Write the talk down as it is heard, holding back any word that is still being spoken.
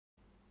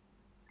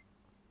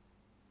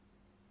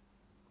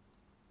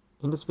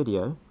In this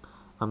video,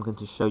 I'm going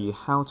to show you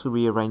how to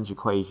rearrange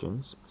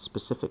equations,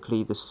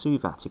 specifically the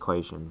SUVAT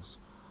equations.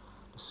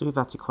 The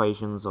SUVAT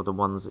equations are the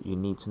ones that you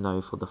need to know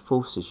for the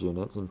forces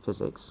unit in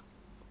physics.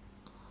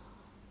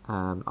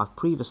 I've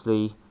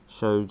previously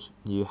showed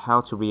you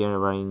how to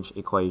rearrange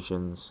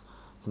equations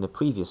in a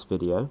previous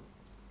video,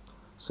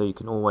 so you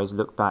can always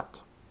look back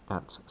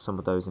at some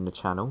of those in the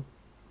channel.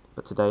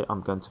 But today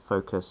I'm going to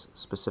focus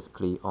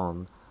specifically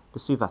on the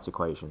SUVAT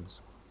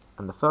equations.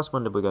 And the first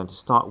one that we're going to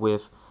start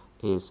with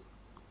is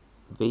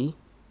V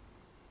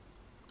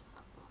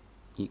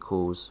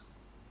equals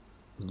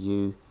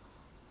U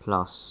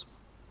plus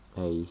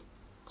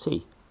AT,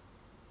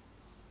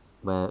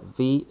 where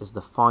V is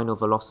the final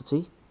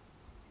velocity,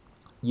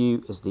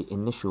 U is the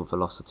initial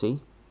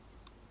velocity,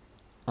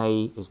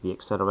 A is the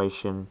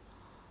acceleration,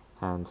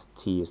 and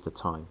T is the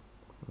time.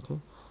 Okay?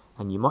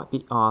 And you might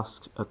be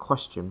asked a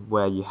question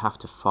where you have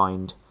to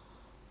find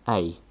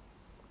A,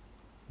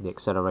 the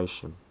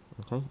acceleration.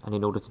 Okay? And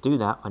in order to do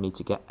that, I need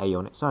to get A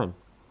on its own.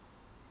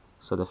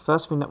 So the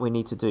first thing that we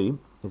need to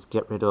do is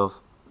get rid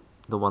of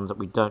the ones that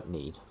we don't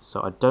need.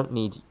 So I don't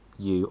need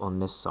U on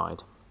this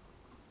side,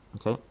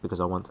 okay,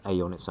 because I want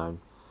A on its own.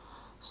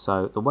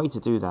 So the way to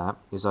do that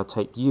is I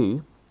take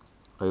U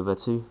over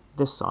to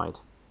this side,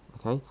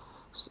 okay,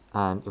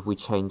 and if we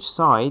change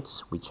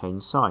sides, we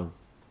change sign.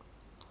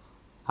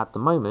 At the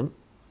moment,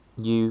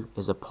 U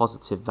is a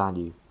positive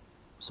value,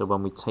 so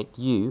when we take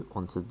U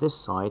onto this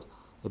side,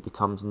 it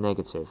becomes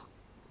negative,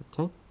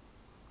 okay.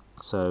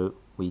 So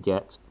we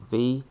get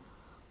V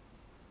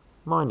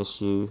minus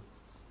U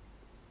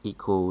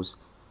equals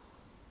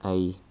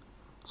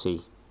AT.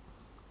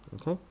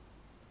 Okay.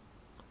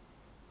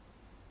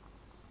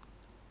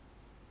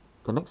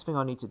 The next thing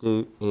I need to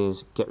do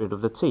is get rid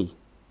of the T,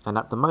 and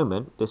at the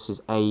moment this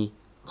is A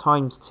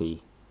times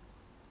T,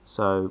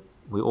 so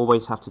we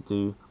always have to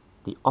do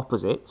the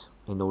opposite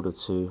in order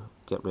to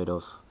get rid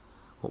of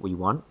what we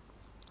want.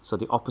 So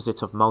the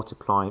opposite of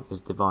multiplying is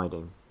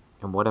dividing,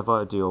 and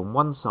whatever I do on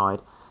one side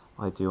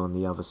I do on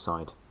the other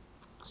side.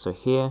 So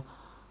here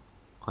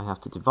I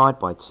have to divide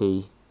by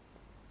T,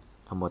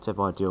 and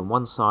whatever I do on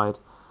one side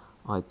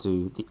I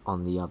do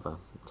on the other,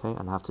 okay,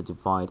 and I have to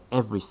divide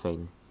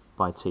everything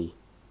by T,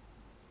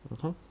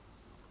 okay.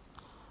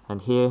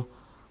 And here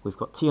we've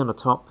got T on the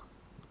top,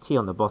 T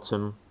on the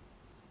bottom,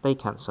 they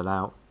cancel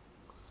out,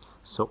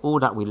 so all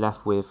that we're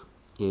left with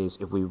is,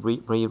 if we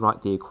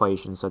rewrite the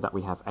equation so that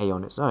we have A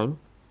on its own,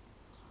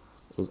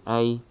 is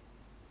A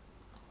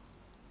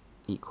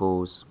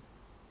equals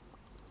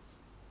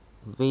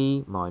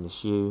V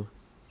minus U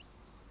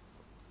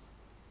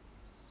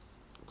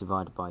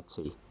divided by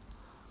T.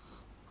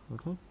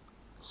 Okay,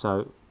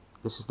 so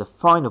this is the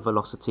final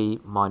velocity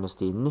minus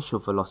the initial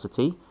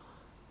velocity.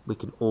 We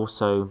can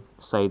also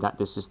say that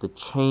this is the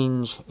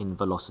change in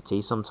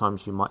velocity.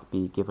 Sometimes you might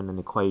be given an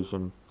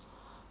equation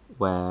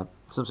where,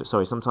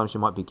 sometimes you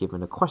might be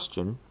given a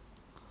question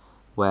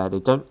where they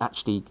don't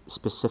actually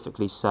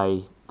specifically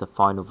say the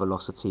final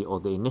velocity or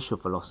the initial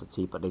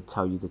velocity, but they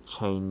tell you the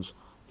change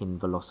in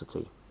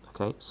velocity.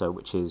 Okay, so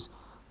which is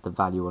the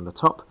value on the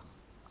top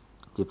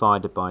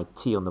divided by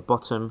T on the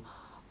bottom,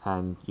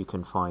 and you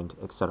can find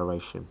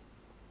acceleration.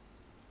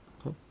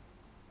 Okay.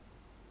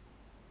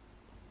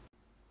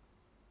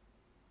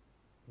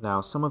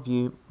 Now some of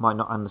you might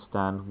not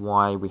understand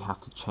why we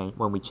have to change,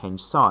 when we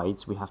change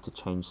sides we have to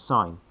change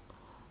sign.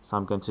 So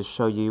I'm going to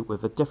show you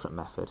with a different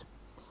method.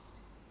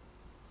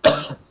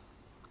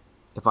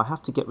 If I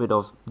have to get rid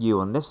of U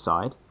on this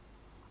side,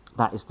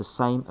 that is the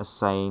same as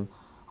saying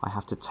I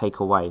have to take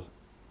away.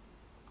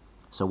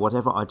 So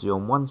whatever I do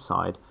on one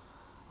side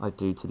I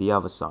do to the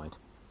other side.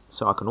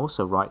 So I can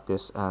also write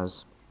this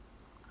as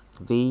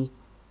V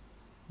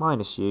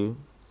minus U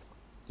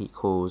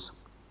equals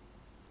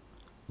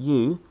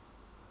U.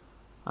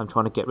 I'm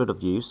trying to get rid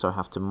of U, so I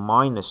have to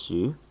minus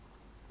U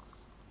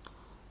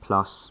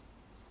plus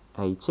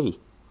AT.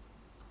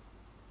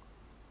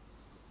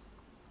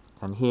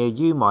 And here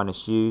U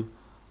minus U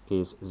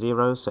is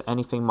 0, so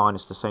anything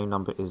minus the same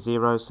number is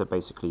 0, so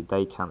basically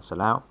they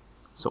cancel out.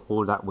 So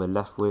all that we're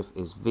left with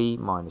is V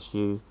minus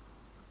U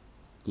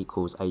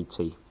equals AT,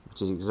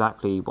 which is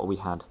exactly what we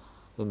had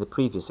in the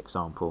previous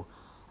example.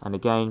 And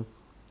again,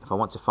 if I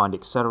want to find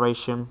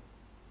acceleration,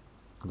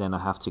 then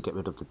I have to get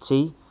rid of the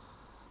T,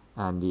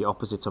 and the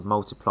opposite of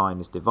multiplying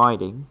is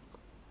dividing,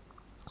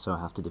 so I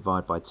have to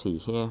divide by T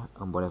here,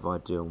 and whatever I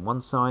do on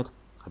one side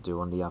I do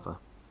on the other.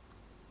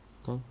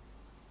 Okay.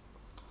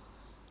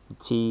 The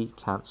T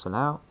cancel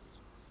out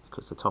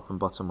because the top and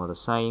bottom are the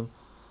same.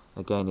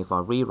 Again, if I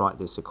rewrite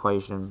this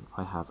equation,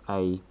 I have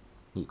A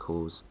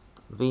equals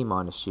V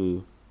minus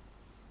U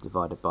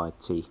divided by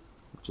T,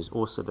 which is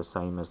also the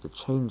same as the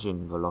change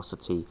in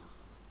velocity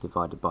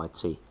divided by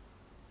T.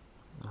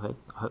 Okay,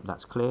 I hope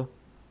that's clear.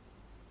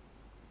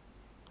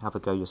 Have a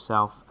go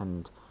yourself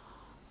and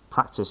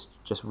practice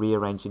just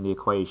rearranging the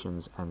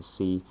equations and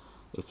see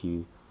if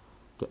you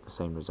get the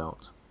same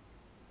result.